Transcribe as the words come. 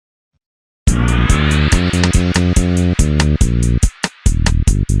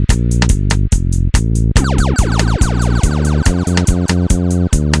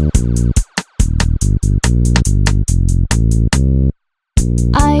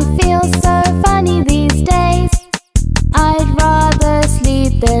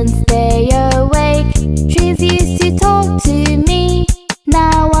then stay awake. Trees used to talk to me.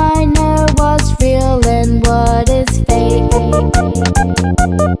 Now I know what's real and what is fake.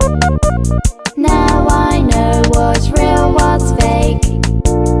 Now I know what's real, what's fake.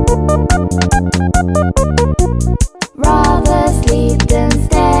 Rather sleep than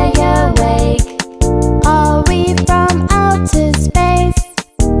stay awake. Are we from outer space?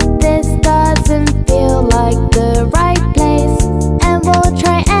 This doesn't feel like the right place. And we'll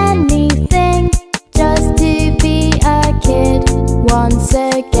try anything just to be a kid once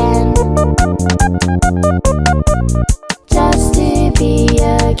again. Just to be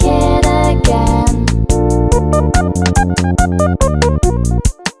a kid again.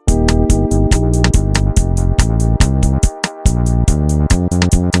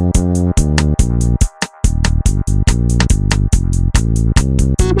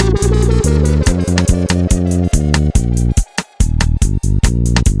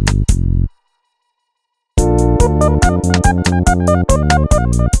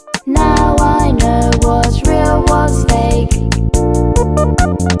 Now I know what's real, what's fake.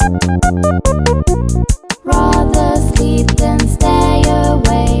 Rather sleep than stay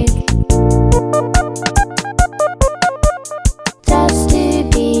awake. Just to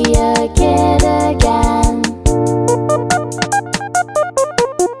be a kid again.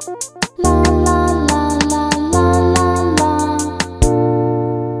 La la la la la la la.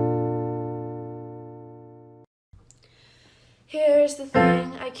 Here's the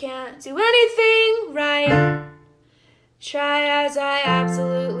thing, I can't do anything right. Try as I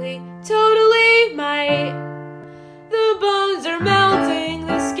absolutely, totally might. The bones are melting,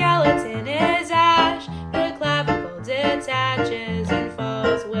 the skeleton is ash. The clavicle detaches and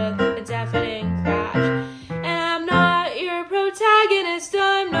falls with a deafening crash. And I'm not your protagonist,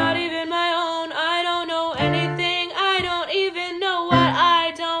 I'm not even my own. I don't know anything, I don't even know what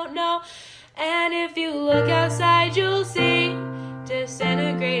I don't know. And if you look outside, you'll see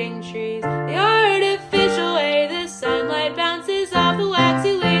disintegrating trees. The artificial way the sunlight bounces off the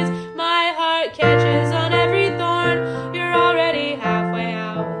waxy leaves. My heart catches on every thorn. You're already halfway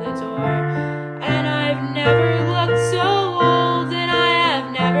out the door. And I've never looked so old, and I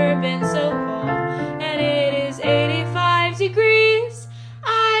have never been so cold. And it is 85 degrees.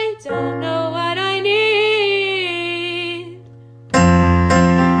 I don't know what I need.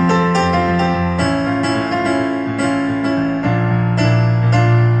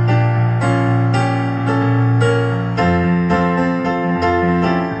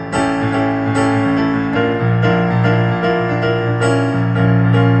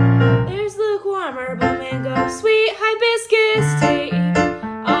 There's lukewarm herbal mango, sweet hibiscus tea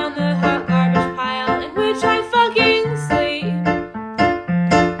on the hot garbage pile in which I fucking sleep.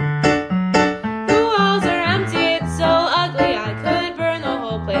 The walls are empty, it's so ugly I could burn the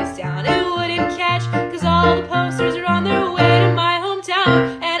whole place down. It wouldn't catch, cause all the posters are on their way to my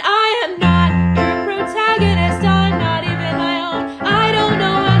hometown. And I am not your protagonist, I'm not even my own. I don't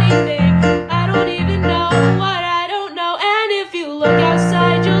know anything, I don't even know what I don't know. And if you look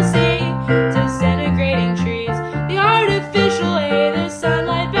outside, you'll see disintegrating trees. The artificial way the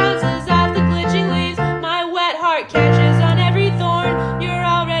sunlight bounces off the glitching leaves. My wet heart catches on every thorn. You're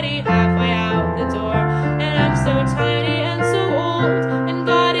already halfway out the door. And I'm so tiny and so old, and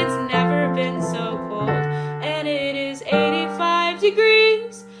God, it's never been so cold. And it is 85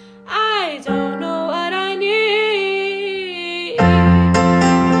 degrees. I don't know what I need.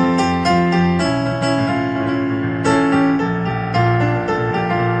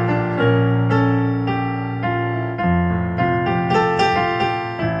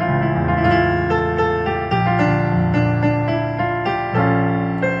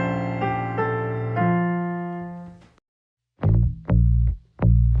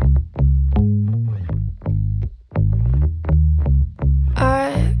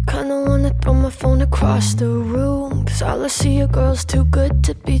 I kinda wanna throw my phone across the room, cause all I see are girls too good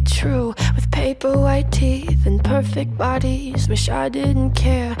to be true, with paper white teeth and perfect bodies. Wish I didn't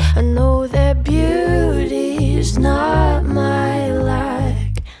care, I know that beauty's not my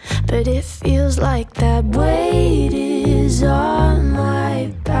lack, but it feels like that weight is on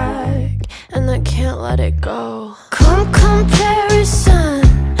my back, and I can't let it go. Comparison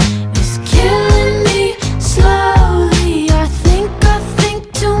is killing me slowly. I think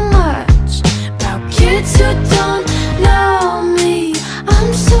too much about kids who don't know me.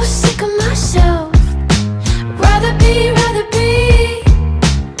 I'm so sick of myself. Rather be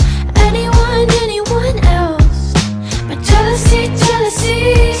anyone else. But jealousy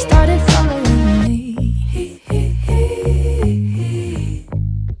started following me.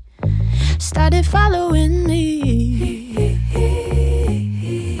 Started following me.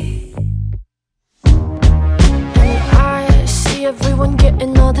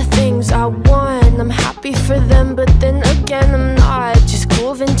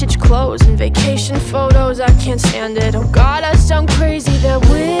 clothes and vacation photos. I can't stand it. Oh God, I sound crazy. That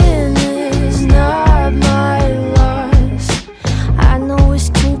win is not my loss. I know it's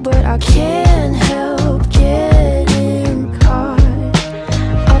true, but I can't help getting caught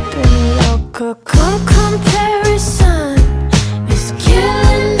up in it all. Comparison is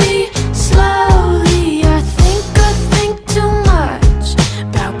killing me slowly. I think too much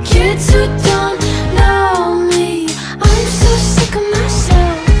about kids who don't know me. I'm so sick of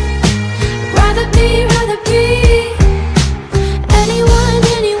myself. Rather be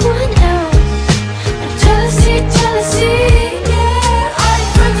anyone else. Jealousy, yeah. All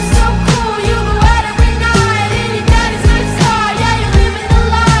your friends are so cool, you go out every night, and your daddy's nice car, yeah, you're living the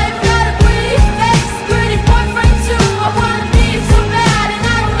life. Got a pretty face, pretty boyfriend too. I wanna be so bad, and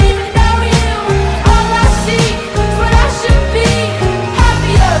I don't even know you. All I see is what I should be.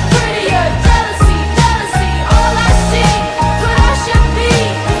 Happier, prettier, jealousy. All I see is what I should be.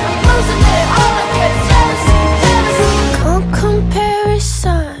 I'm losing it, all I get is jealousy.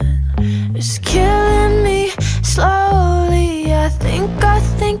 Comparison is killing me slowly. I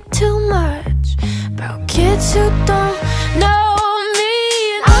think too much about kids who don't know me.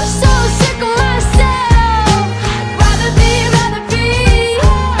 And I'm so sick of myself. Rather be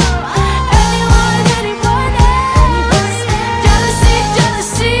anyone else.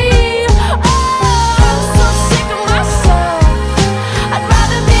 Jealousy. Oh, I'm so sick of myself. I'd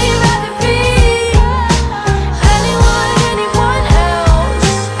rather be anyone else.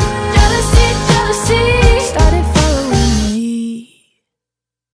 Jealousy. Started following me.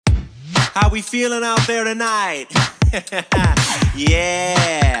 How we feeling out there tonight?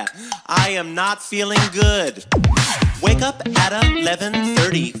 Yeah, I am not feeling good. Wake up at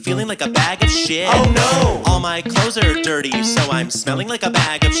 11:30, feeling like a bag of shit. Oh no! All my clothes are dirty, so I'm smelling like a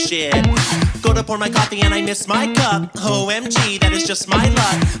bag of shit. Go to pour my coffee and I miss my cup. OMG, that is just my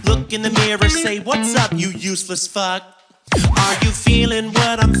luck. Look in the mirror, say what's up, you useless fuck. Are you feeling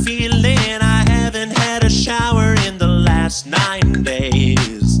what I'm feeling? I haven't had a shower in the last 9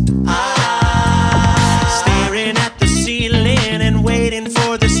 days. Staring at the ceiling and waiting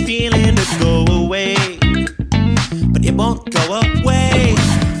for this feeling to go away, but it won't go away.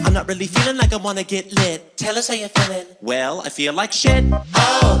 I'm not really feeling like I wanna get lit. Tell us how you're feeling. Well, I feel like shit.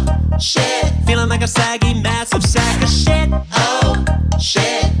 Oh, shit. Feeling like a saggy, massive sack of shit. Oh,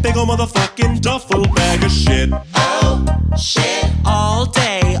 shit. Big ol' motherfucking duffel bag of shit. Oh, shit. All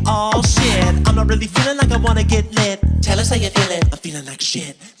day, all shit. I'm not really feeling like I wanna get lit. Tell us how you're feeling. I'm feeling like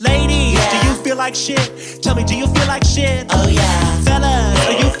shit. Ladies, do you feel like shit? Tell me, do you feel like shit? Oh yeah. Fellas,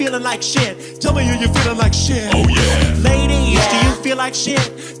 are you feeling like shit? Tell me, are you feeling like shit? Oh yeah. Ladies, do you feel like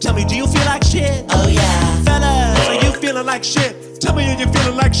shit? Tell me, do you feel like shit? Oh yeah. Fellas, are you feeling like shit? Tell me, are you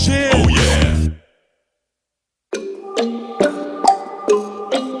feeling like shit? Oh yeah.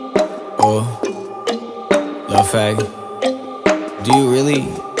 Oh, yo, fag, do you really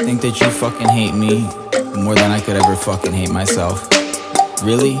think that you fucking hate me more than I could ever fucking hate myself?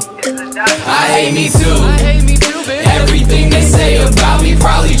 Really? I hate me too, bitch. Everything they say about me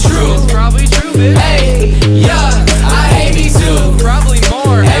probably true. It's probably true, bitch. Hey, yeah, I hate me too. Probably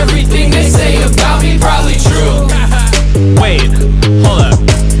more. Everything they say about me probably true. Wait, hold up.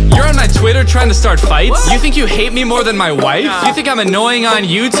 You're on my Twitter trying to start fights? What? You think you hate me more than my wife? Nah. You think I'm annoying on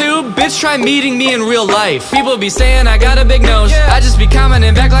YouTube? Bitch, try meeting me in real life. People be saying I got a big nose. Yeah. I just be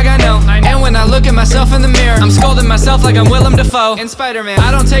commenting back like I know. And when I look at myself in the mirror, I'm scolding myself like I'm Willem Dafoe in Spider-Man. I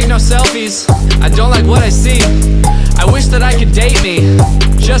don't take no selfies. I don't like what I see. I wish that I could date me,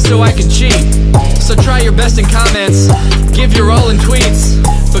 just so I can cheat. So try your best in comments, give your all in tweets.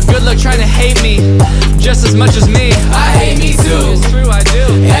 But good luck trying to hate me, just as much as me. I hate me too. It's true, I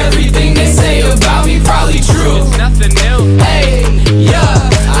do. Everything they say about me probably true. It's nothing new. Hey, yeah,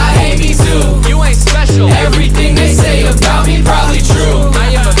 I hate me too. You ain't special. Everything they say about me probably true.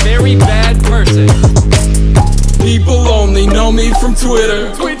 I am a very bad person. People only know me from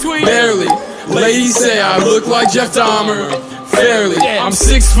Twitter. Tweet. Barely. Ladies say I look like Jeff Dahmer. Fairly. I'm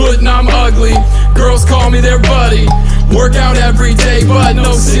 6 foot and I'm ugly. Girls call me their buddy. Work out every day, but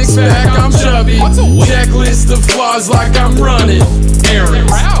no six-pack, I'm chubby. Checklist of flaws like I'm running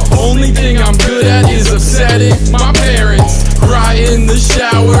errands. Only thing I'm good at is upsetting my parents. Cry in the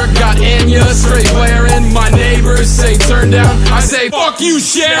shower, got Anya straight blaring. My neighbors say turn down, I say fuck you,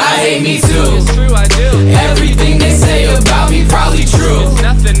 Sharon. I hate me too. It's true, I do. Everything they say about me probably true. It's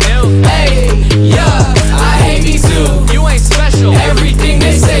nothing new. Hey, yeah, I hate me too. You ain't special. Everything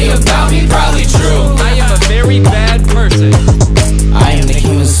they say about me probably true. I am a very bad person. I am the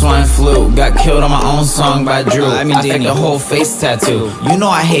human swine flu. Got killed on my own song by Drew. I faked a whole face tattoo. You know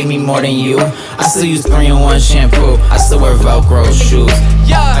I hate me more than you. I still use 3-in-1 shampoo. I still wear Velcro shoes.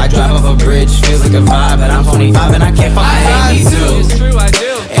 Yeah, I drive bridge, feels like a vibe, but I'm 25 and I can't fucking I hate me too. It's true, I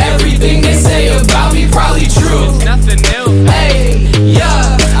do. Everything they say about me probably true. It's nothing new. Hey,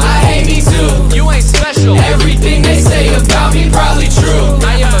 yeah, I hate me too. You ain't special. Everything they say about me probably true.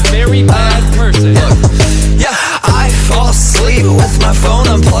 I am a very bad person. Yeah, I fall asleep with my phone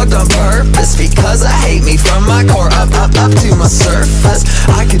unplugged on purpose because I hate me from my core up to my surface.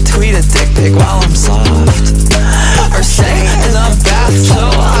 I could tweet a dick pic while I'm soft, or say in a bath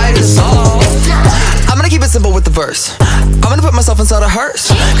till I dissolve. I'm gonna keep it simple with the verse. I'm gonna put myself inside a hearse,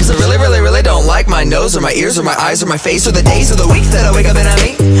 cause I really don't like my nose or my ears or my eyes or my face or the days or the week that I wake up and I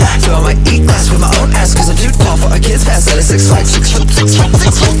meet. So I might eat glass with my own ass, cause I'm too tall for a kid's pass at a 6 flags.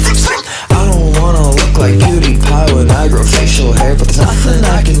 I don't wanna look like Beauty Pie when I grow facial hair, but there's nothing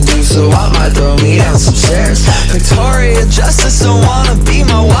I can do, so I might throw me down some stairs. Victoria Justice don't wanna be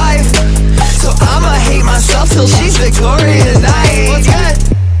my wife, so I'ma hate myself till she's Victoria Knight. What's good?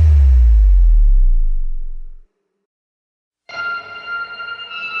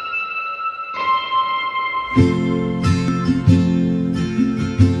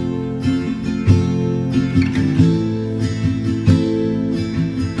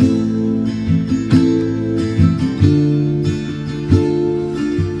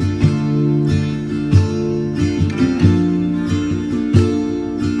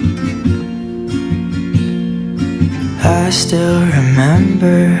 I still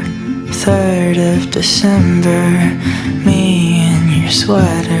remember 3rd of December, me in your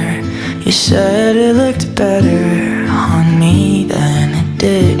sweater. You said it looked better on me than it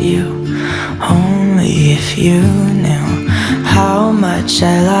did you. Only if you knew how much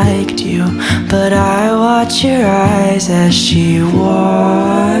I liked you. But I watch your eyes as she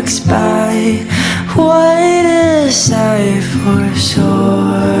walks by. What a sight for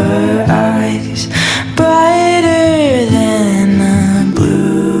sore eyes, brighter than a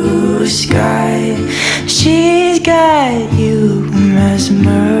blue sky. She's got you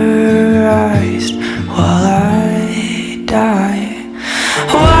mesmerized while I die.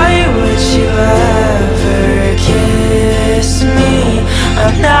 Why would you ever kiss me?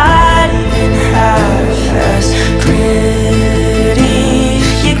 I'm not even half as pretty.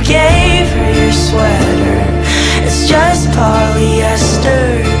 You gave her your sweater, it's just polyester,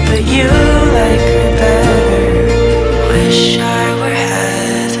 but you like her better. Wish I were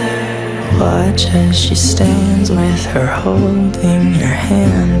Heather. Watch as she stands with her holding your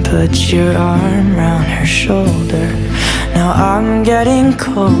hand, put your arm round her shoulder. Now I'm getting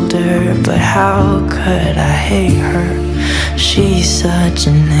colder, but how could I hate her? She's such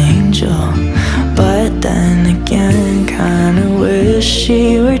an angel, but then again kinda wish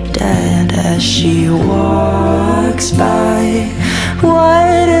she were dead as she walks by.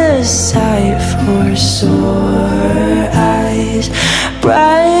 What a sight for sore eyes,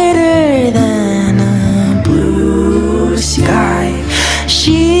 brighter than a blue sky.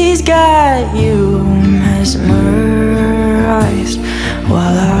 She's got you mesmerized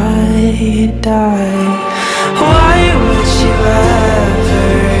while I die. Why would you ever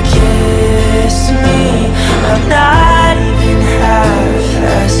kiss me? I'm not even half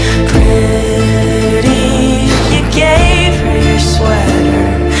as pretty. You gave her your sweater,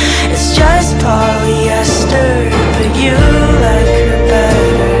 it's just polyester, but you like her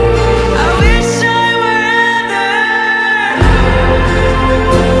better. I wish I were Heather.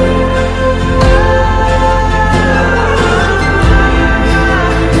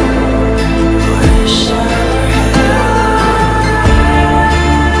 Wish I were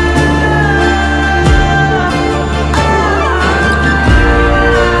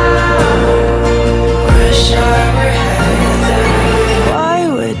Wish I were Heather. Why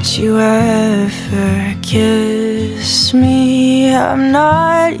would you ever kiss me? I'm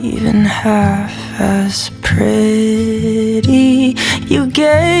not even half as pretty. You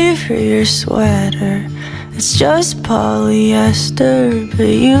gave her your sweater, it's just polyester, but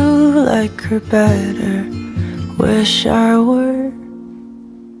you like her better. Wish I were.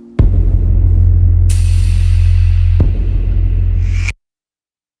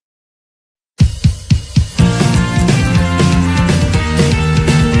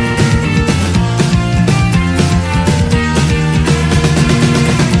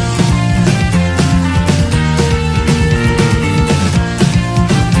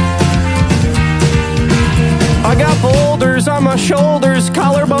 I got boulders on my shoulders,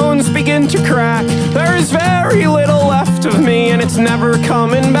 collarbones begin to crack. There's very little left of me and it's never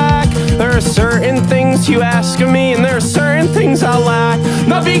coming back. There are certain things you ask of me and there are certain things I lack.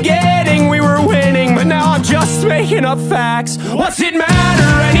 The beginning we were winning, but now I'm just making up facts. What's it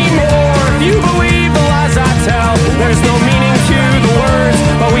matter anymore if you believe the lies I tell? There's no meaning to the words,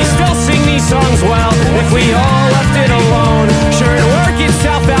 but we still sing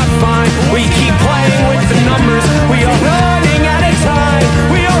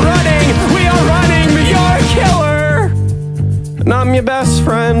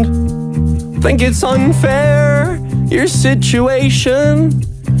friend. Think it's unfair, your situation.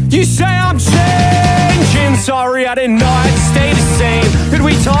 You say I'm changing. Sorry, I didn't know I'd stay the same. Could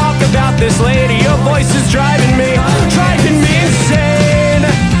we talk about this lady? Your voice is driving me insane.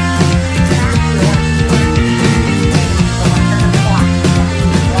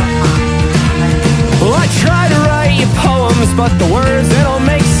 Well, I try to write you poems, but the words, they don't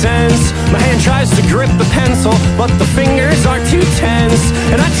make sense. My hand tries to grip the pencil, but the fingers are too tense.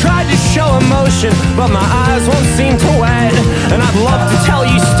 And I tried to show emotion, but my eyes won't seem to wet. And I'd love to tell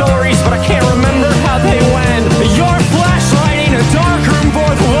you stories, but I can't remember how they went. Your flashlight in a dark room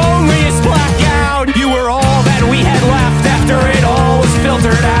for the loneliest blackout. You were all that we had left after it all was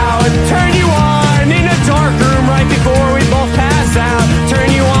filtered out. Turn you on in a dark room right before we both pass out.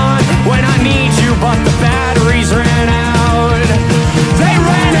 Turn you on when I need you, but the batteries ran out. They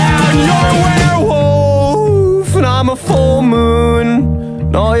ran out, you're a werewolf, and I'm a full moon.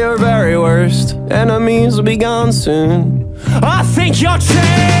 And all your very worst enemies will be gone soon. I think you're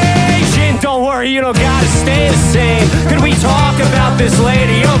changing. Don't worry, you don't gotta stay the same. Could we talk about this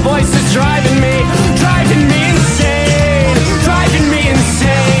lady? Your voice is driving me insane. Driving me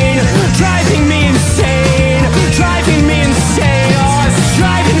insane. Driving me insane. Driving me insane. Oh, it's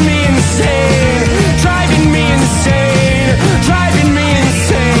driving me insane. Driving me insane. Driving me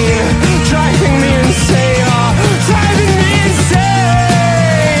insane. Driving me insane. Oh, driving me insane.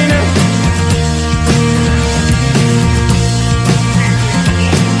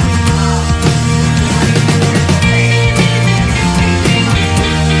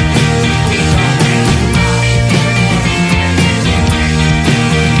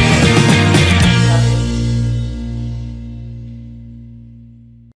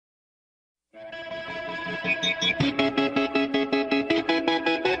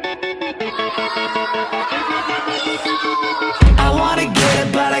 I wanna get it,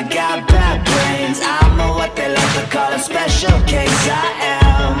 but I got bad brains. I'm what they like to call a special case. I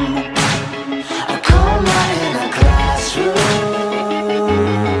am a coma in a classroom.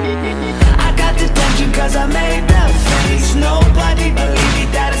 I got detention cause I made that face. Nobody believe me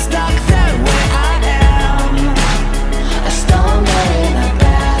that it's stuck that way. I am a stoner in a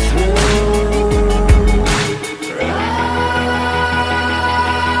bathroom.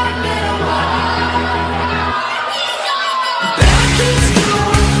 Back in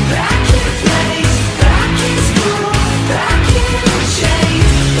school, back in place, back in school, back in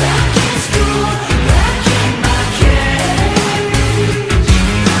chains, back in school, back in my cage.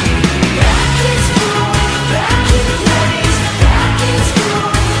 Back in school, back in place, back in school,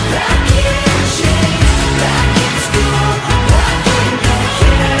 back in chains, back in school, back in my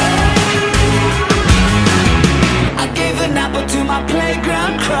cage. I gave an apple to my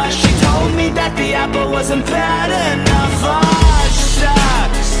playground crush. She told me that the apple wasn't bad enough. Oh,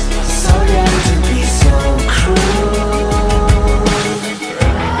 shucks. So young to be so cruel.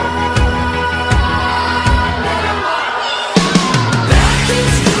 Back in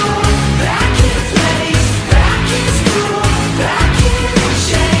school, back in place, back in school, back in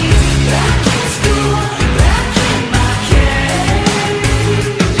chains, back in school, back in my cage.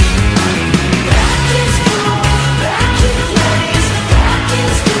 Back in school, back in place, back in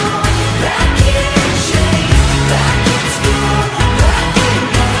school, back in chains, back in school, back in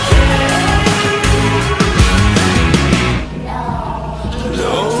my cage.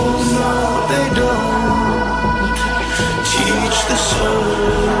 No, no, they don't teach the soul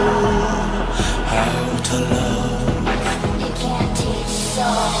how to love. They can't teach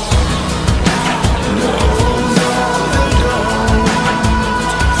soul. No, no, they don't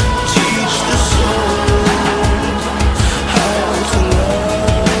teach the soul how to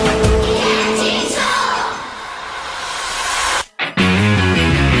love. Can't teach soul.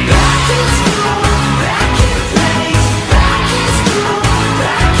 Back in school, back in place, back in school,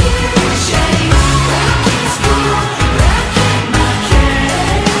 back in chains, back in school, back in my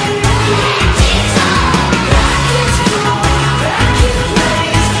cage. Back in school, back in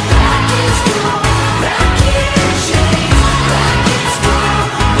place, back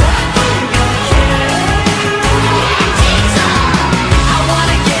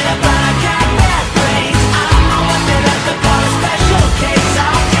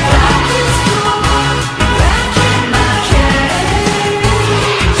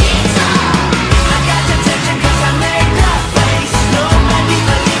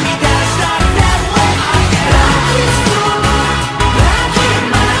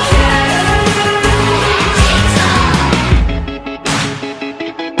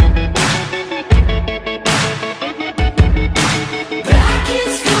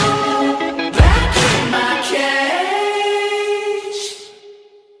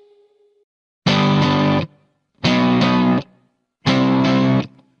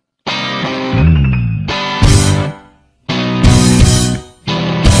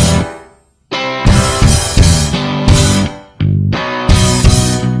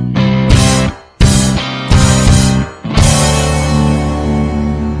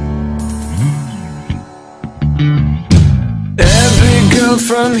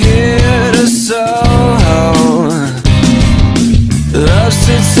from here to Soho. Loves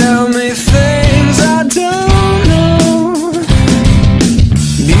to tell me things I don't know.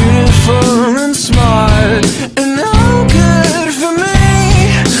 Beautiful and smart and no good for me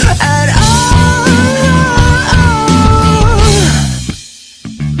at all.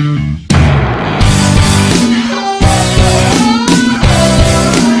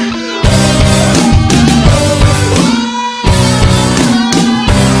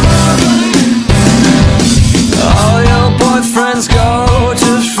 All your boyfriends go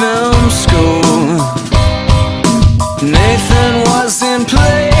to film school. Nathan was in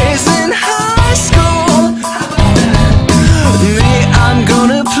plays in high school. Me, I'm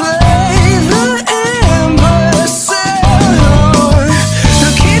gonna play the imbecile who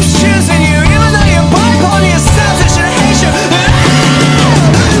keeps choosing you even though you pipe on yourself. They should hate you.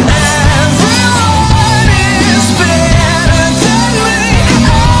 Everyone is better than me.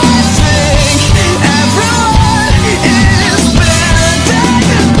 I think everyone is better than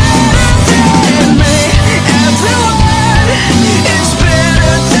me. Everyone is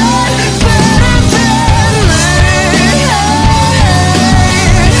better than me.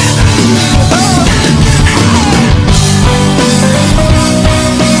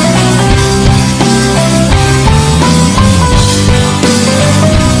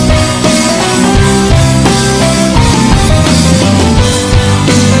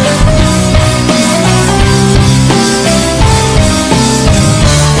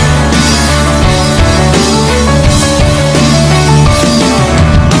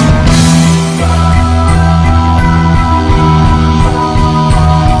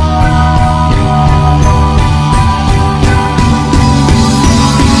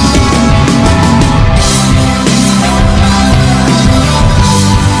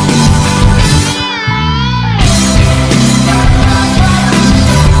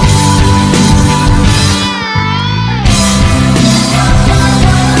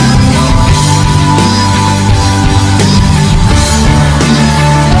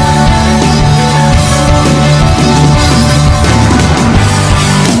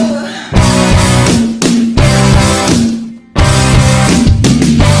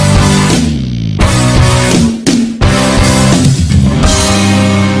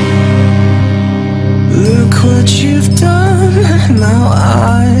 Look what you've done, now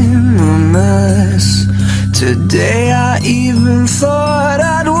I'm a mess. Today I even thought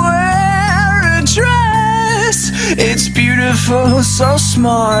I'd wear a dress. It's beautiful, so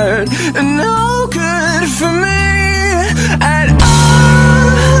smart, and no good for me at all.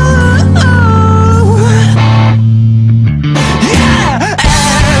 Yeah,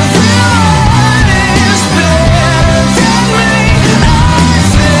 everyone is better than me. I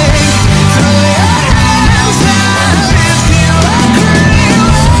think throw your hands out if you agree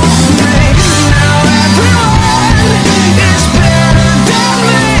with me. Now everyone is better than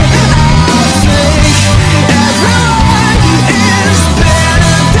me. I think everyone is better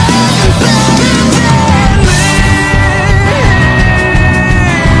than me.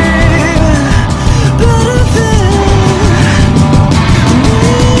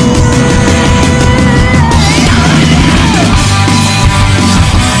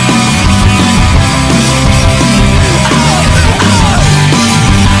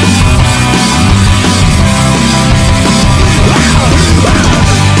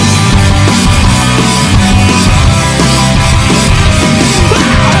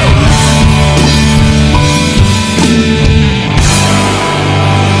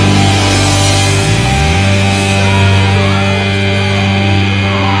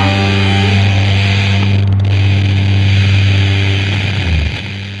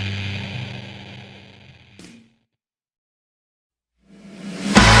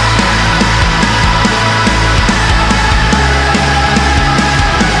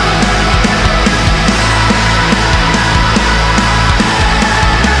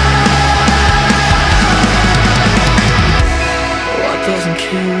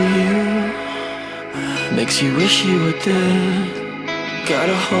 Makes you wish you were dead. Got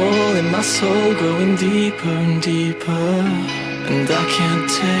a hole in my soul growing deeper and deeper, and I can't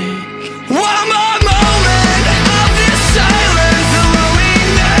take one more moment of this silence. The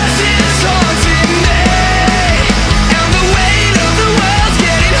loneliness is haunting me, and the weight of the world's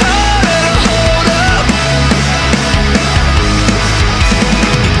getting harder to hold up.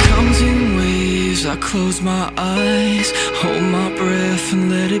 It comes in waves, I close my eyes, hold my breath and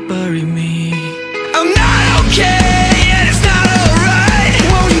let it bury me. I'm not okay, and it's not alright.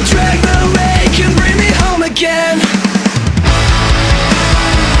 Won't you drag the lake and bring me home again?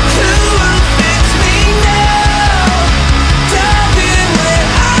 Who will fix me now? Diving with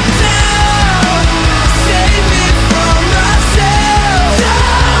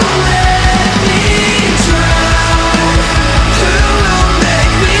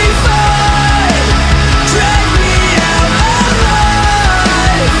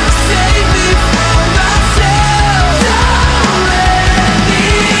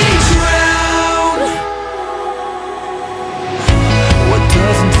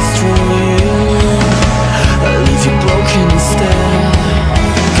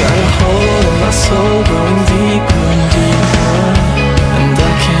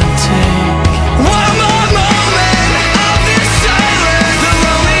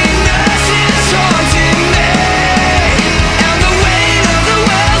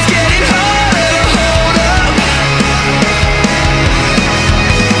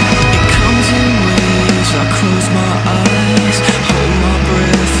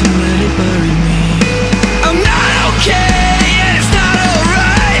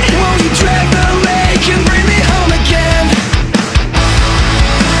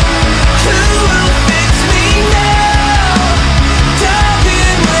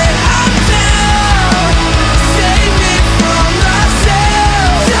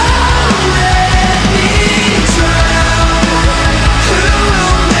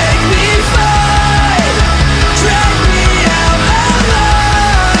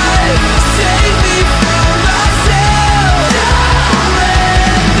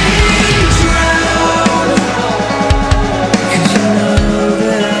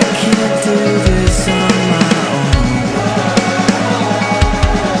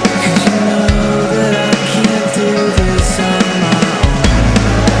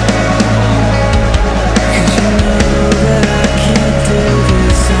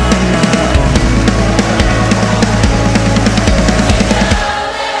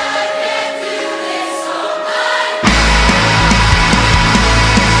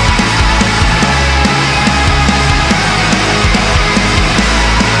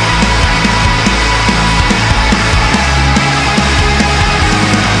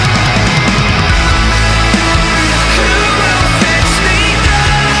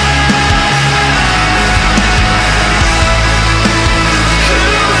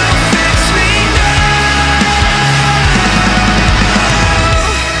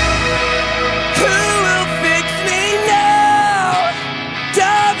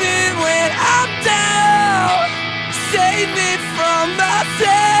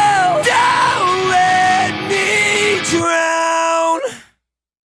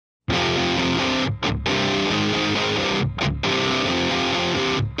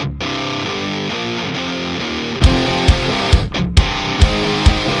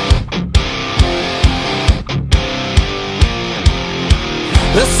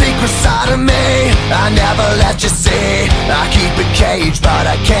The secret side of me I never let you see. I keep it caged but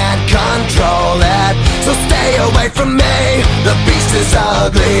I can't control it. So stay away from me, the beast is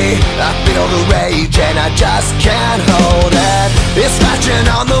ugly. I feel the rage and I just can't hold it. It's scratching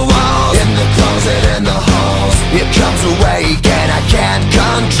on the walls, in the closet, in the halls. It comes awake and I can't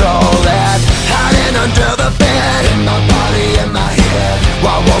control it. Hiding under the bed, in my body, in my head.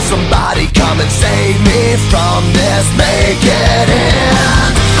 Why won't somebody come and save me from this? Make it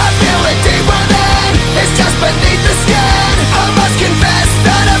end. I feel it deep within, it's just beneath the skin. I must confess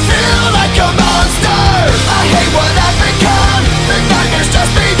that I feel like a monster. I hate what I've become, the nightmare's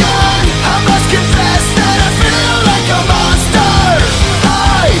just begun. I must confess that I feel like a monster.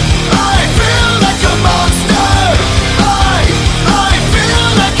 I feel like a monster. I feel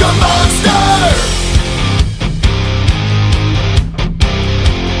like a monster.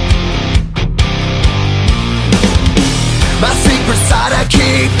 My secret side I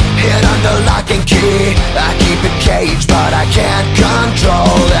keep hid under lock and key. I keep it caged but I can't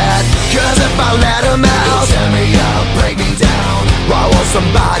control it. Cause if I let him out, he'll tear me up, break me down. Why won't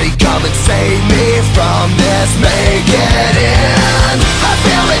somebody come and save me from this? Make it end. I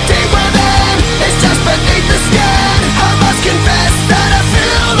feel it deep within, it's just beneath the skin. I must confess that I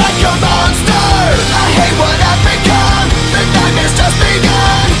feel like a monster. I hate what I've become, the nightmare's just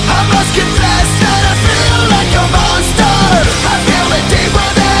begun. I must confess that I feel like a monster. I feel it deep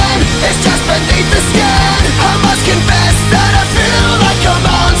within, it's just beneath the skin. I must confess that I feel like a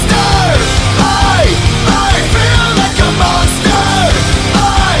monster. I feel like a monster.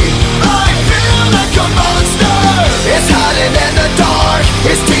 I feel like a monster. It's hiding in the dark,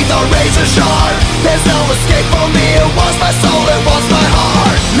 its teeth are razor sharp. There's no escape for me, it wants my soul, it wants my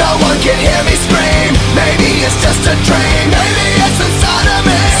heart. No one can hear me scream, maybe it's just a dream. Maybe it's inside of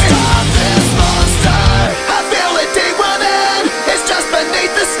me. Stop this monster. I feel it deep within, it's just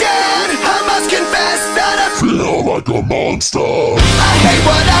beneath the skin. I must confess that I feel like a monster. I hate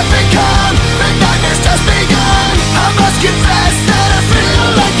what I've become, the nightmare's just begun. I must confess that I feel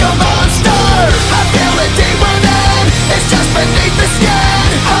like a monster. I feel it deep within, it's just beneath the skin.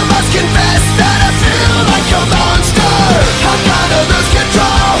 I must confess that I feel like a monster. I'm gonna lose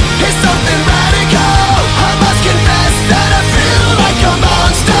control, it's something radical. I must confess that I feel like a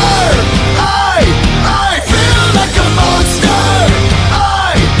monster. I feel like a monster.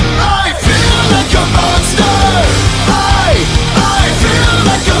 I feel like a monster. I feel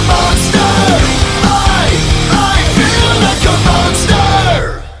like a monster.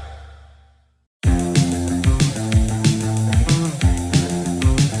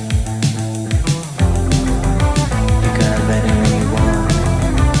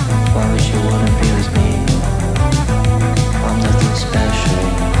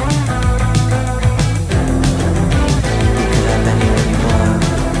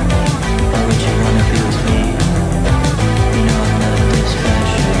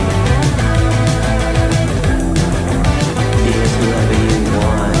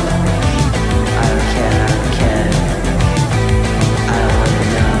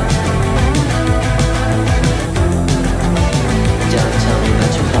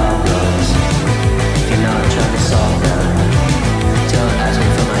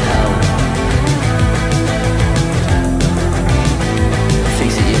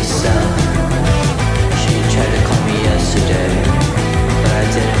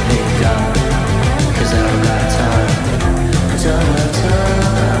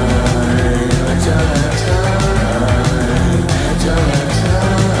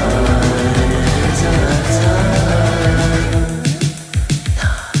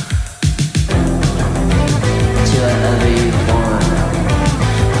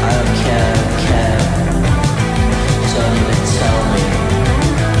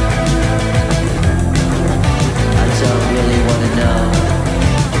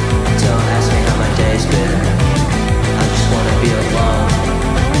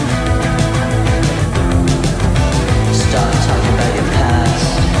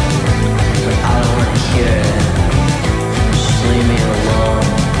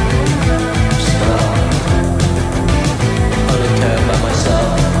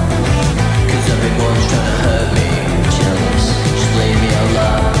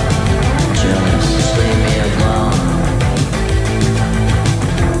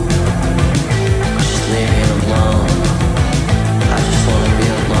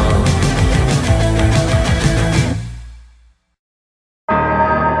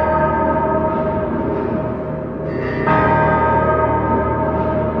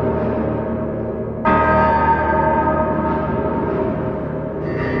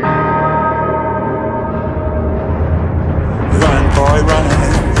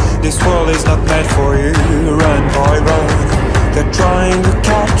 This world is not meant for you. Run, boy, run. They're trying to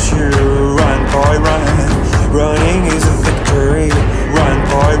catch you. Run, boy, run. Running is a victory. Run,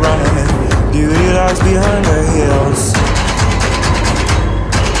 boy, run. Beauty lies behind the hills.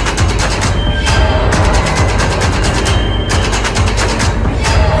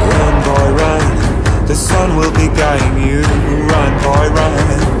 Run, boy, run. The sun will be guiding you. Run, boy,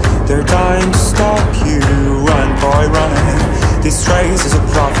 run. They're dying to stop you. Run, boy, run. This race is a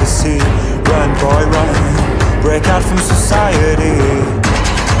prophecy. Run, boy, run. Break out from society.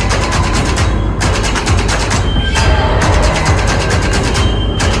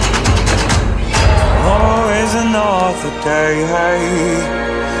 Tomorrow is another day, hey,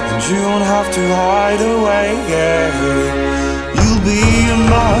 and you won't have to hide away, yeah. You'll be a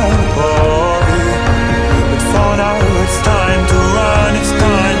man, boy, but for now it's time to run, it's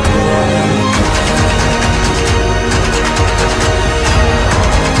time to run.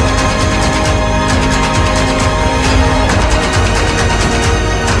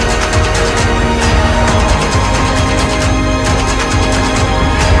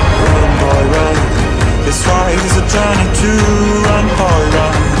 This ride is a journey to run, boy,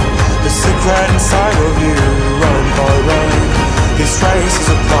 run. The secret inside of you, run, boy, run. This race is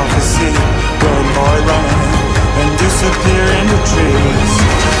a prophecy, run, boy, run. And disappear in the trees.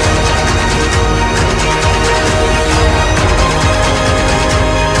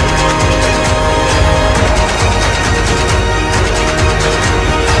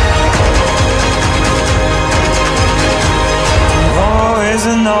 Tomorrow is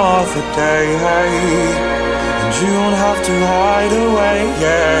another day, hey, and you won't have to hide away,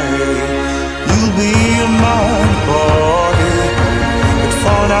 yeah. You'll be a man, boy, but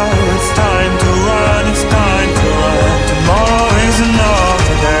for now it's time to run, it's time to run. Tomorrow is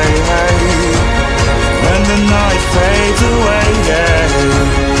another day, hey, when the night fades away, yeah.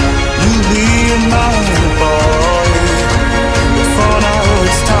 You'll be a man, boy, but for now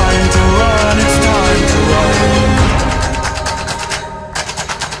it's time to run, it's time to run.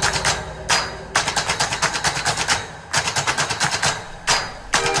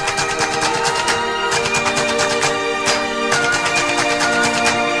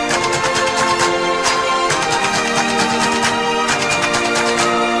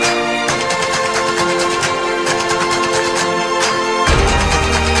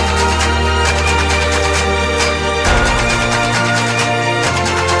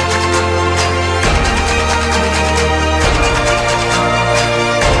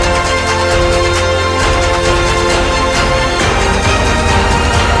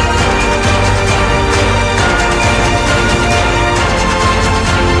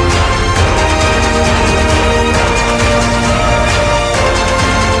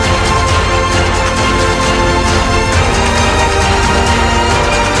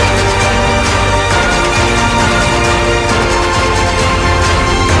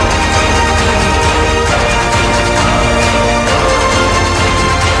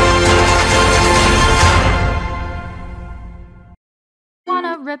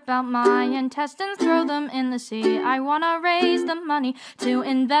 Rip out my intestines, throw them in the sea. I wanna raise the money to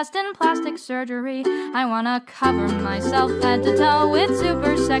invest in plastic surgery. I wanna cover myself head to toe with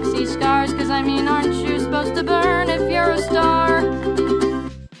super sexy scars, 'cause I mean, aren't you supposed to burn if you're a star?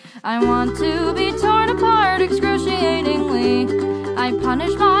 I want to be torn apart excruciatingly. I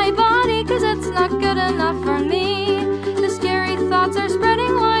punish my body 'cause it's not good enough for me. The scary thoughts are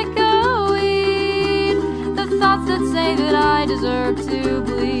spreading like a weed, the thoughts that say that I deserve to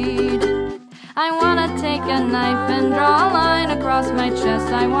bleed. I wanna take a knife and draw a line across my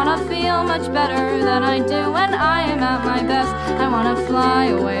chest. I wanna feel much better than I do when I am at my best. I wanna fly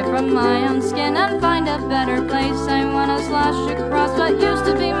away from my own skin and find a better place. I wanna slash across what used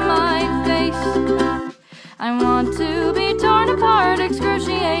to be my face. I want to be torn apart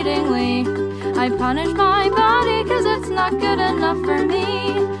excruciatingly. I punish my body 'cause it's not good enough for me.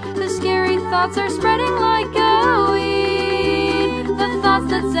 The scary thoughts are spreading like a weed, the thoughts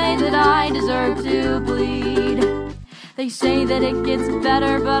that say that I deserve to bleed. They say that it gets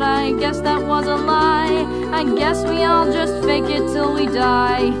better, but I guess that was a lie. I guess we all just fake it till we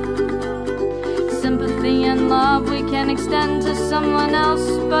die. Sympathy and love we can extend to someone else,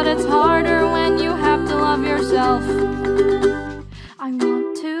 but it's harder when you have to love yourself. I want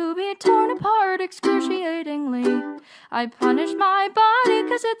to be torn apart excruciatingly. I punish my body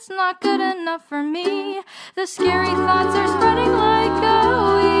 'cause it's not good enough for me. The scary thoughts are spreading like a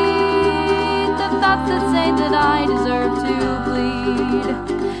weed, the thoughts that say that I deserve to bleed,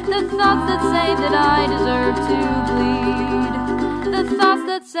 the thoughts that say that I deserve to bleed, the thoughts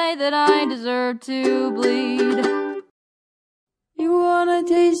that say that I deserve to bleed. You want a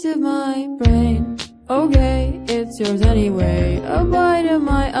taste of my brain? Okay, it's yours anyway. A bite of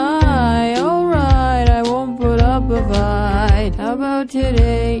my eye. Alright, I won't put up a fight. How about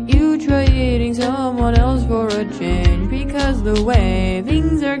today you try eating someone else for a change? Because the way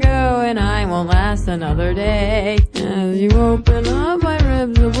things are going, I won't last another day. As you open up my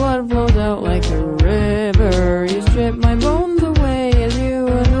ribs, the blood flows out like a river. You strip my bones away as you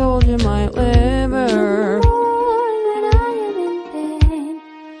indulge in my liver.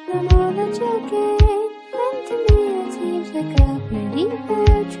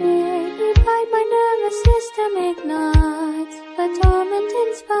 System ignites the torment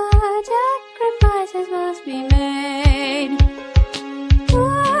inspired. Sacrifices must be made.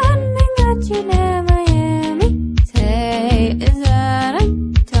 One thing that you never hear me say is that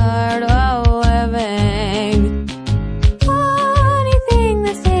I'm tired of living. Funny thing,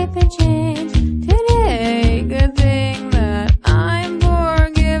 the state may change today. Good thing that I'm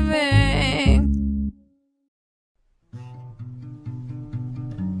forgiving.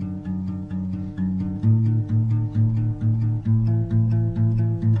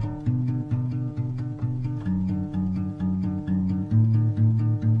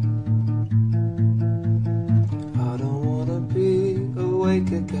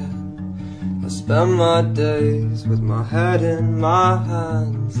 Again, I spend my days with my head in my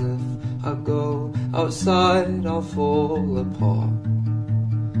hands. If I go outside, I'll fall apart.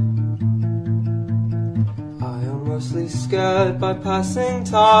 I am mostly scared by passing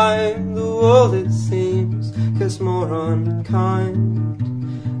time. The world, it seems, gets more unkind.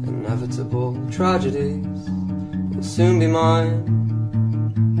 Inevitable tragedies will soon be mine.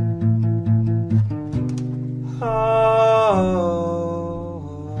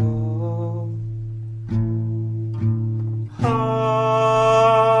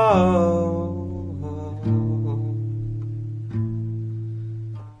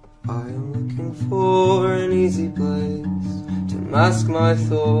 Mask my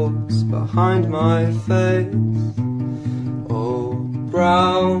thoughts behind my face. Oh,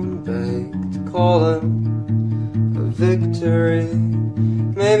 brown baked column of victory.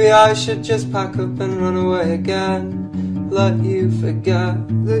 Maybe I should just pack up and run away again. Let you forget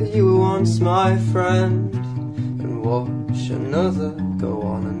that you were once my friend, and watch another go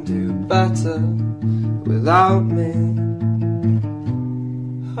on and do better without me.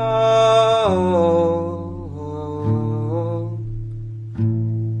 Oh,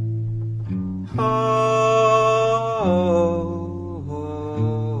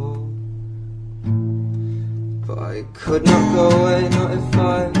 but I could not go away, not if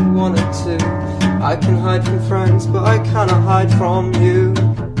I wanted to. I can hide from friends, but I cannot hide from you.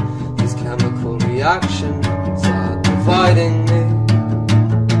 These chemical reactions are dividing me.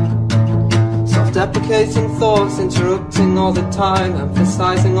 Self-deprecating thoughts interrupting all the time,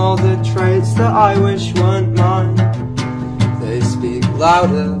 emphasizing all the traits that I wish weren't mine. They speak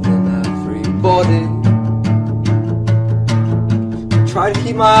louder than everybody. Try to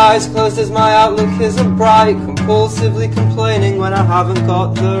keep my eyes closed as my outlook isn't bright, compulsively complaining when I haven't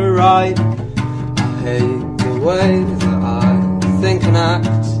got the right. I hate the way that I think and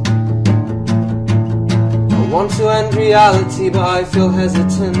act. I want to end reality, but I feel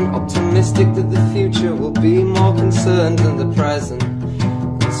hesitant, optimistic that the future will be more concerned than the present.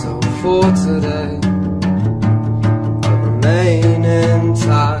 And so for today, I remain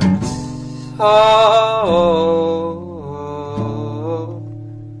intact. Oh,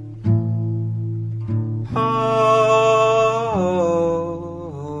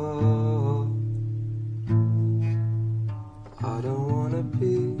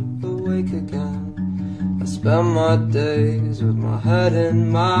 spend my days with my head in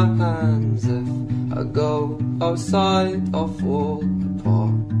my hands. If I go outside, I'll fall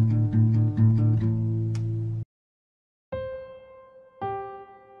apart.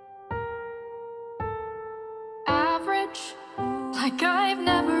 Average, like I've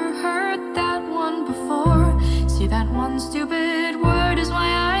never heard that one before. See, that one stupid word is why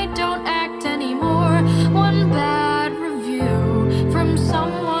I don't act anymore. One bad review from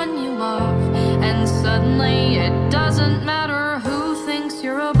someone you love, and suddenly it doesn't matter who thinks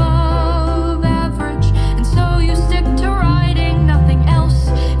you're above average. And so you stick to writing nothing else.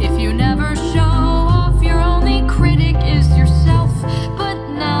 If you never show off, your only critic is yourself. But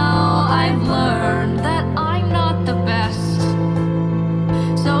now I've learned that I'm not the best.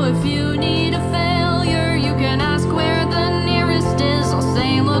 So if you need a failure, you can ask where the nearest is. I'll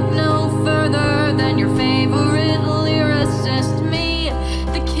say look no further than your favorite lyricist. Me,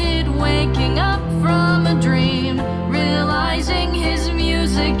 the kid waking up from a dream, realizing his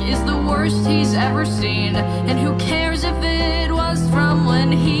music is the worst worst he's ever seen. And who cares if it was from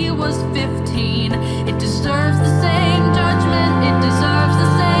when he was 15? It deserves the same judgment, it deserves the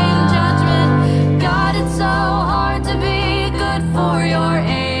same judgment. God, it's so hard to be good for your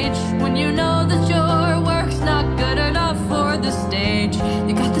age when you know that your work's not good enough for the stage.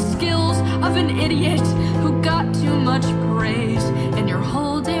 You got the skills of an idiot who got too much praise, and your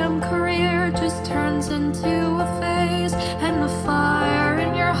whole damn career just turns into a phase, and the fire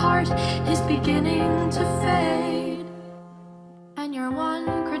in your heart is beginning to fade. And you're one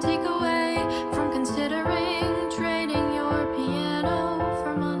critique away from considering trading your piano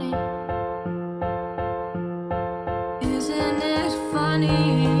for money. Isn't it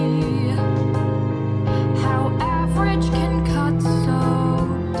funny how average can cut so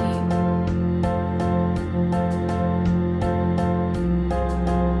deep?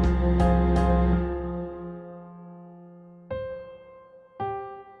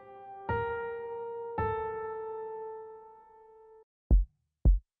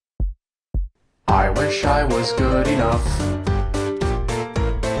 I wish I was good enough.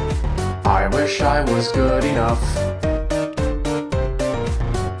 I wish I was good enough.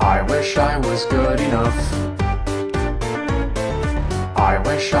 I wish I was good enough. I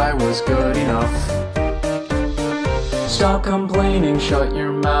wish I was good enough. Stop complaining, shut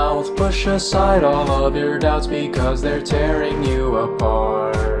your mouth. Push aside all of your doubts because they're tearing you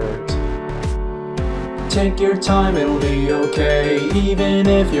apart. Take your time, it'll be okay. Even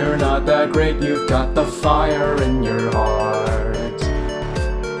if you're not that great, you've got the fire in your heart.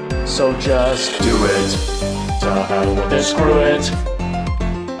 So just do it. To hell with it, screw it.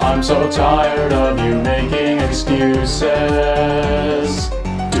 I'm so tired of you making excuses.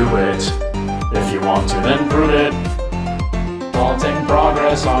 Do it. If you want to, then prove it. Vaulting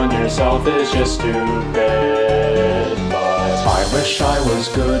progress on yourself is just stupid. But I wish I was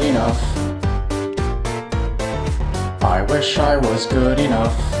good enough. I wish I was good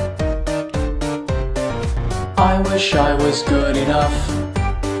enough. I wish I was good enough.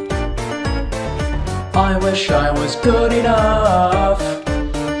 I wish I was good enough.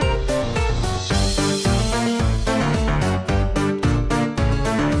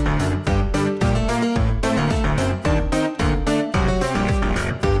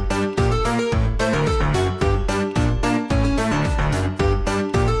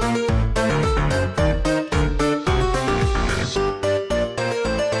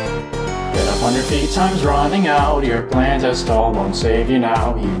 On your feet, time's running out. Your plan to stall won't save you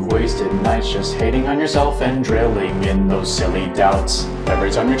now. You've wasted nights just hating on yourself and drilling in those silly doubts.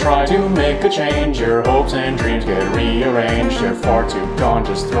 Every time you try to make a change, your hopes and dreams get rearranged. You're far too gone,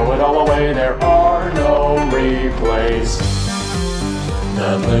 just throw it all away. There are no replays.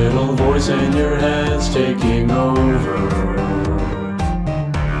 That little voice in your head's taking over.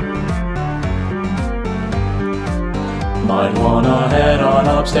 Might wanna head on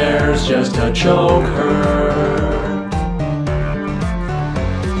upstairs just to choke her.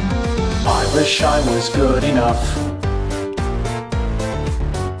 I wish I was good enough.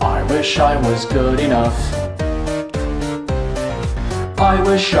 I wish I was good enough. I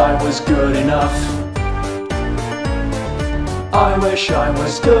wish I was good enough. I wish I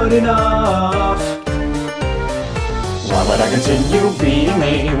was good enough. Why would I continue being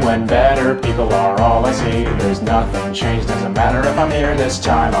me when better people are all I see? There's nothing changed, doesn't matter if I'm here. This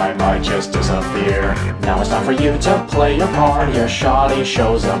time I might just disappear. Now it's time for you to play your part. Your shoddy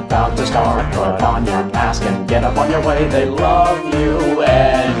show's about to start. Put on your mask and get up on your way. They love you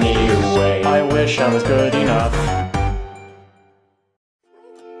anyway. I wish I was good enough.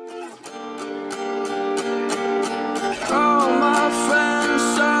 All my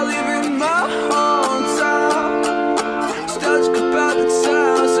friends are leaving my hometown. Stuck about the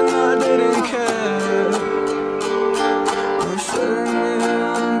towns and I didn't care. I'm sitting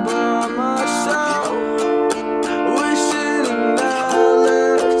in by myself, wishing that I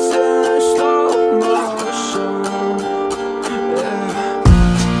lived in slow motion. Yeah.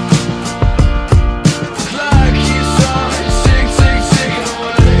 Like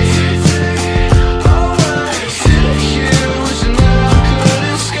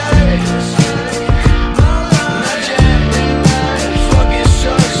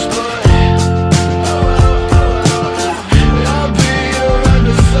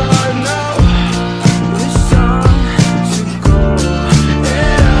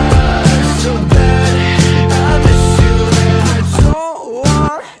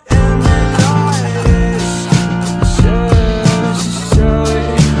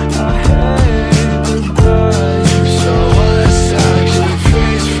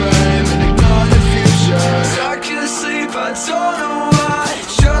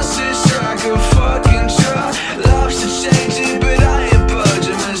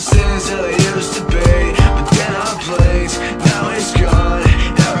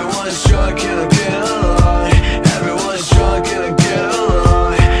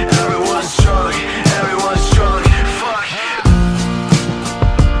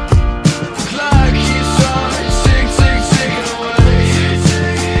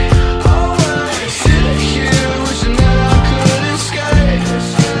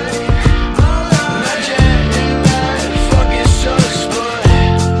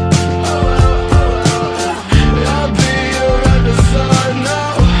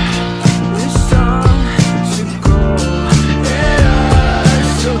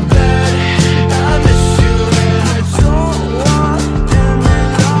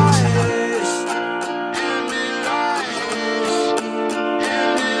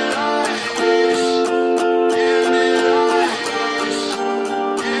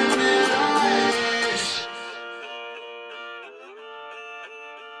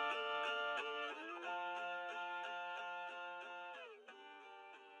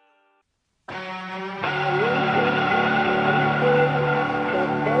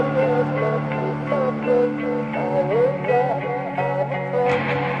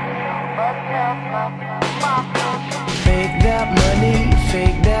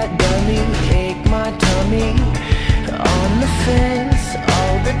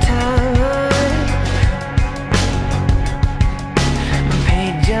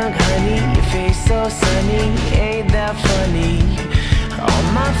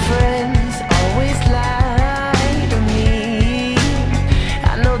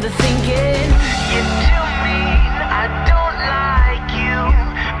the thinking. You're too mean, I don't like you.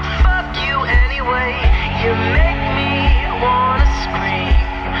 Fuck you anyway. You make me wanna scream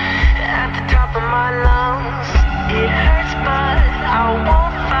at the top of my lungs. It hurts but I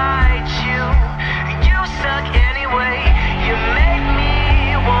won't fight you. You suck anyway. You make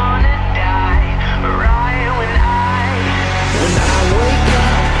me wanna die right when I wake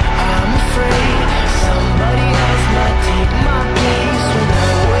up, I'm afraid somebody else might take my place. When I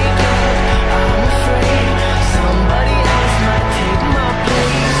wake up, I'm afraid somebody else might take my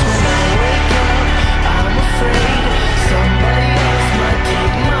place. When I wake up, I'm afraid somebody else might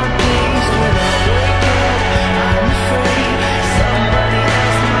take my place. When I wake up, I'm afraid somebody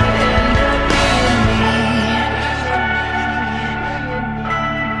else might end up being me.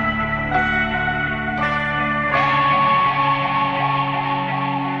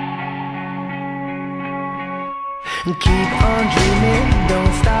 Keep on dreaming,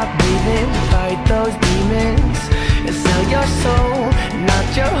 don't stop breathing. Fight those demons and sell your soul, not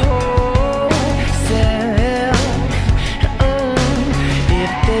your whole self.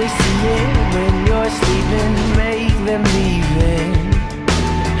 If they see it when you're sleeping, make them leave it.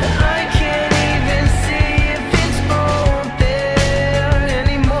 I can't even see if it's all there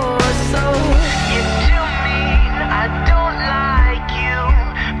anymore. So you're too mean, I don't like you.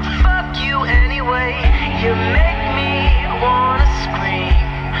 Fuck you anyway. You make me wanna scream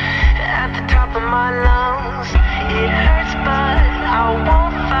at the top of my lungs. It hurts but I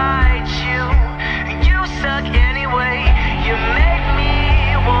won't fight you. You suck anyway. You make me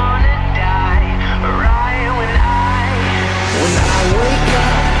wanna die right when I wake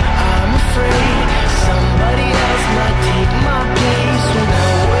up, I'm afraid somebody else might take my place. When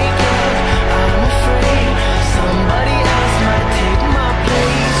I wake up, I'm afraid somebody else might take my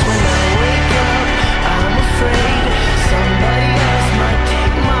place. When I wake up, I'm afraid somebody else might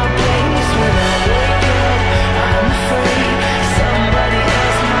take my place. When I wake up, I'm afraid somebody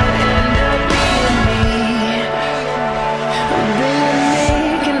else might end up being me. Being me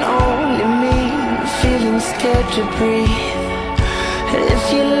can only mean feeling scared to breathe. If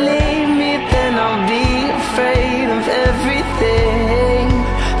you leave me, then I'll be afraid of everything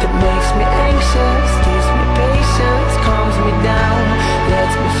that makes me anxious, gives me patience, calms me down,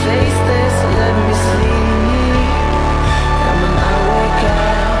 lets me face this, let me sleep. And when I wake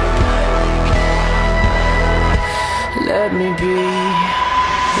up, let me be.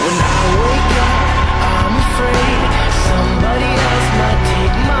 When I wake up, I'm afraid somebody else might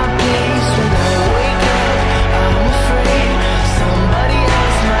take my place. When I wake up, I'm afraid somebody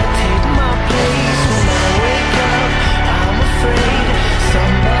else might take my place. When I wake up, I'm afraid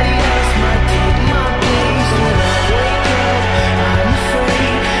somebody else might take my place. When I wake up, I'm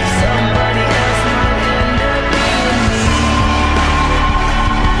afraid somebody else might end up being me.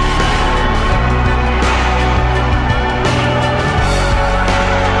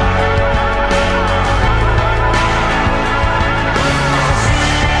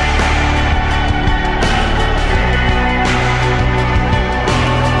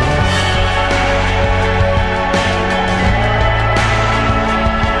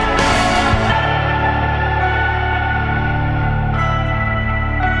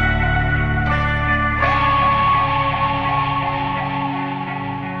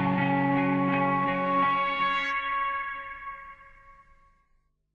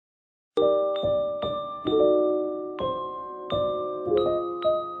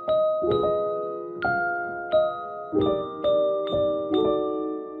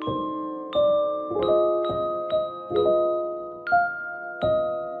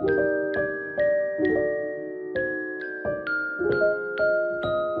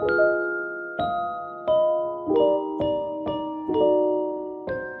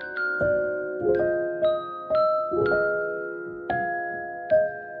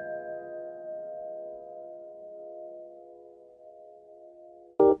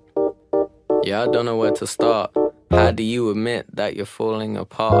 Yeah, I don't know where to start. How do you admit that you're falling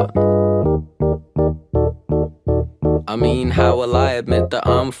apart? I mean, how will I admit that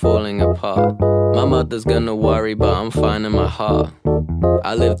I'm falling apart? My mother's gonna worry, but I'm fine in my heart.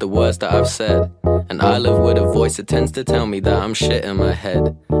 I live the words that I've said, and I live with a voice that tends to tell me that I'm shit in my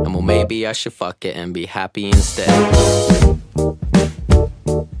head. And well, maybe I should fuck it and be happy instead.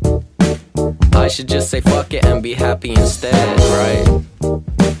 I should just say fuck it and be happy instead, right?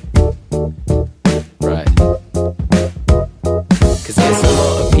 Right. Cause it's a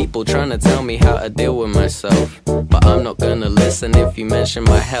lot of people trying to tell me how to deal with myself, but I'm not gonna listen if you mention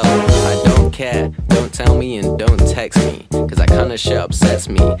my health. I don't care, don't tell me and don't text me, cause that kind of shit upsets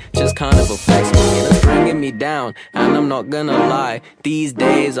me, just kind of affects me, and it's bringing me down. And I'm not gonna lie, these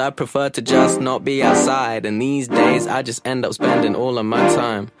days I prefer to just not be outside. And these days I just end up spending all of my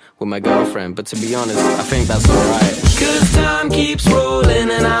time with my girlfriend. But to be honest, I think that's alright. Cause time keeps rolling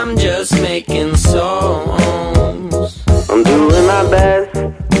and I'm just making songs. I'm doing my best,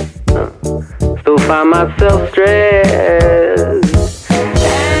 still find myself stressed,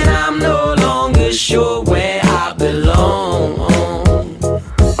 and I'm no longer sure where I belong.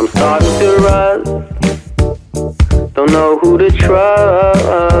 I'm starting to rust, don't know who to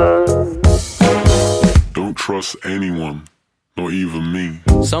trust. Don't trust anyone, not even me.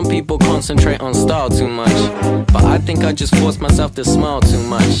 Some people concentrate on style too much, but I think I just forced myself to smile too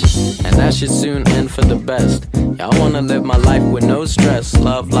much, and that should soon end for the best. Yeah, I wanna live my life with no stress,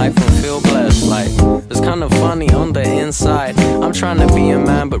 love life and feel blessed. Like, it's kind of funny on the inside, I'm trying to be a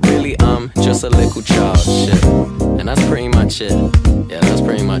man, but really I'm just a little child. Shit, and that's pretty much it. Yeah, that's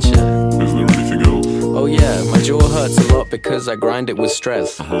pretty much it. Is there anything else? Oh yeah, my jaw hurts a lot because I grind it with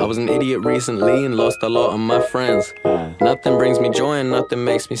stress. I was an idiot recently and lost a lot of my friends. Nothing brings me joy and nothing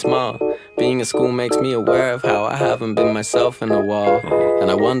makes me smile. Being at school makes me aware of how I haven't been myself in a while. And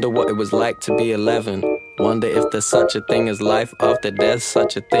I wonder what it was like to be 11. Wonder if there's such a thing as life after death,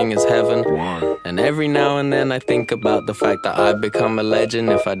 such a thing as heaven. And every now and then I think about the fact that I'd become a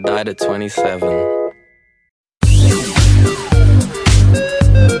legend if I died at 27.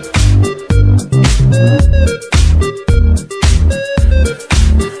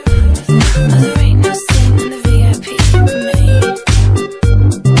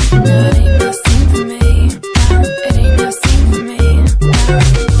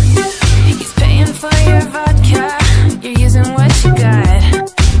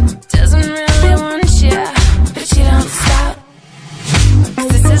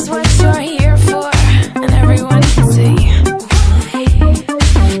 This is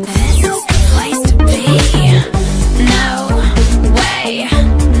the place to be.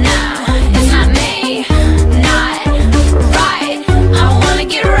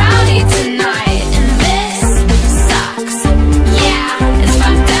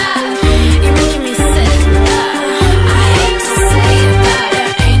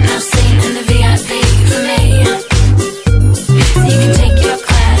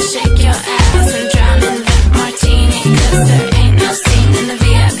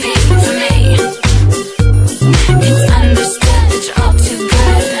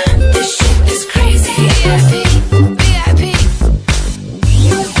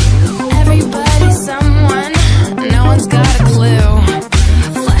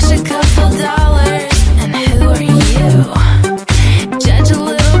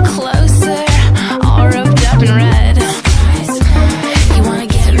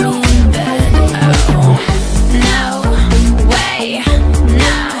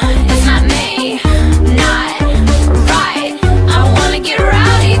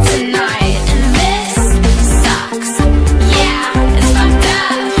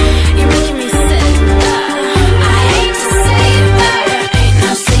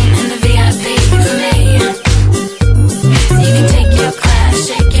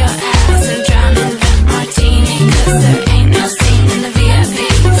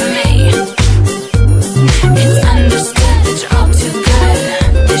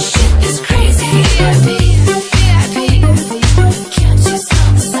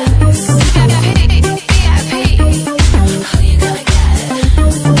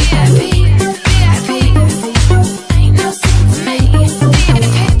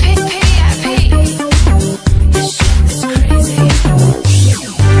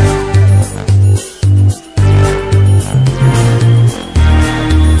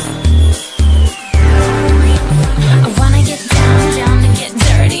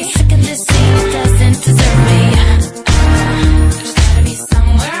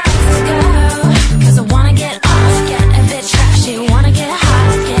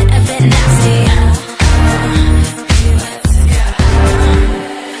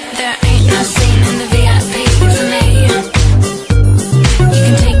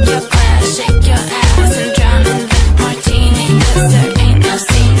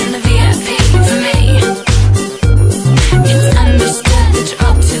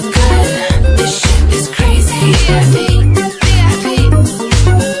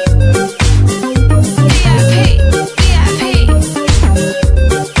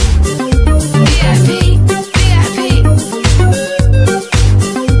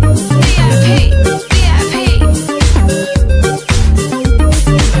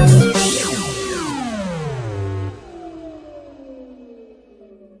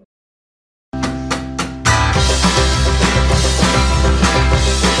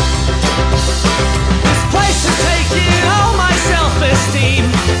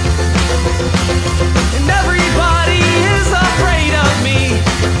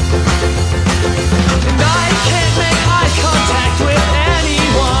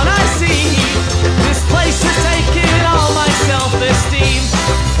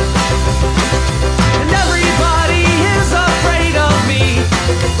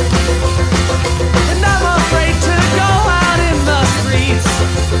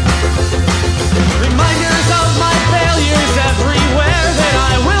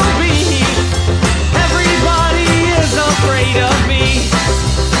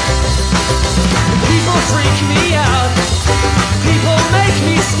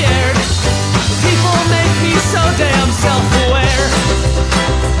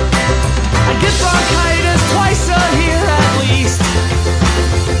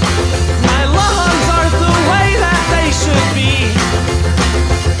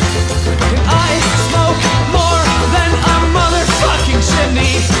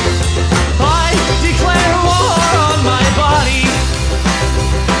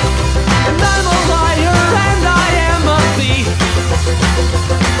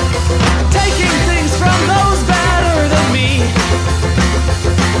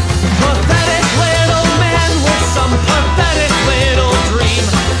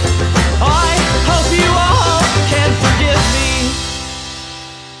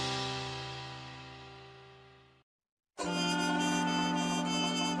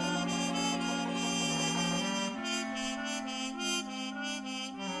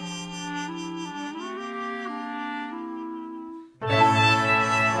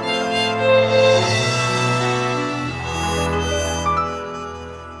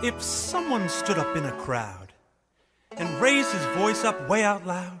 If someone stood up in a crowd and raised his voice up way out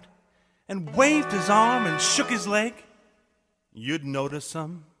loud and waved his arm and shook his leg, you'd notice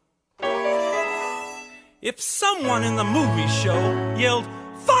him. If someone in the movie show yelled,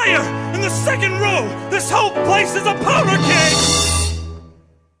 "Fire! In the second row! This whole place is a powder keg!"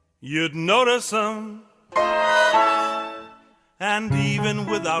 you'd notice him. And even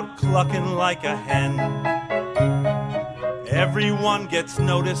without clucking like a hen, everyone gets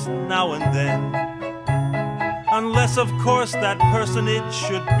noticed now and then. Unless, of course, that personage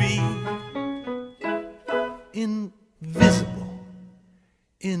should be invisible,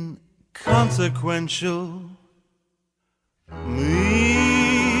 inconsequential. Me.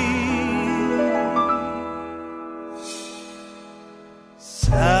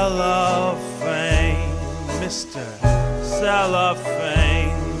 Cellophane, Mr.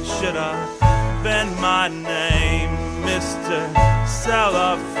 Cellophane, should have been my name, Mr.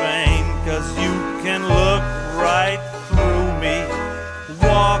 Cellophane, 'cause you can look right through me,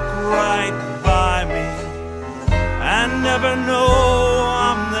 walk right by me, and never know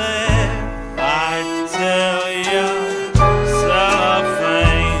I'm there. I tell you,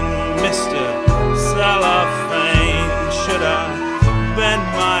 Cellophane, Mr. Cellophane, should have been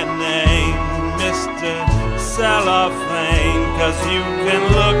my name, Mr. Cellophane, 'cause you can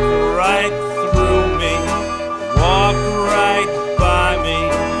look right through me, walk right by me,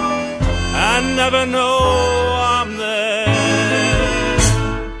 and never know I'm there.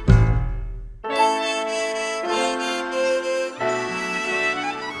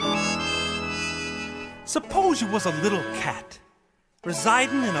 Suppose you was a little cat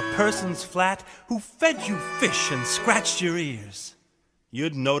residing in a person's flat who fed you fish and scratched your ears.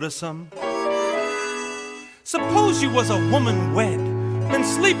 You'd notice him. Suppose you was a woman wed, been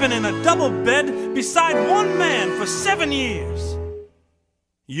sleeping in a double bed beside one man for 7 years.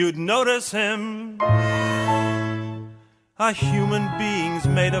 You'd notice him. A human being's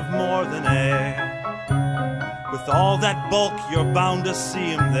made of more than air. With all that bulk, you're bound to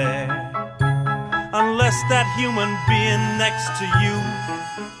see him there. Unless that human being next to you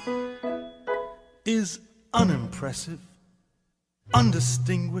is unimpressive,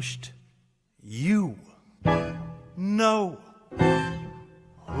 undistinguished, you know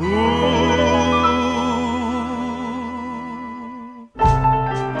who.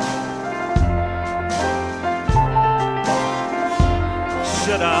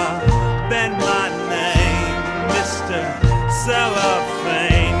 Should have been my name, Mr.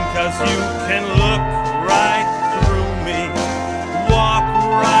 Cellophane, 'cause you can look right through me, walk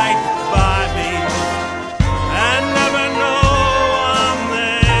right by me, and never know I'm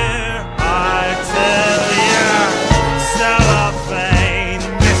there. I tell ya, Cellophane,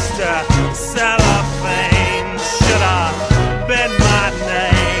 Mr. Cellophane, should have been my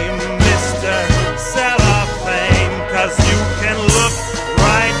name, Mr. Cellophane, 'cause you can look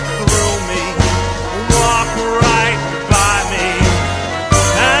right through me, walk right by me,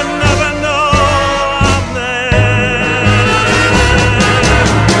 and never know I'm there.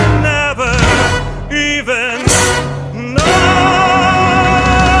 Never even know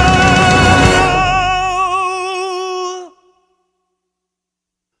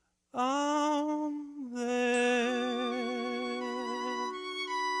I'm there.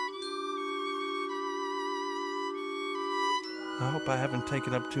 I hope I haven't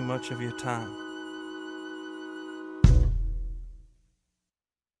taken up too much of your time.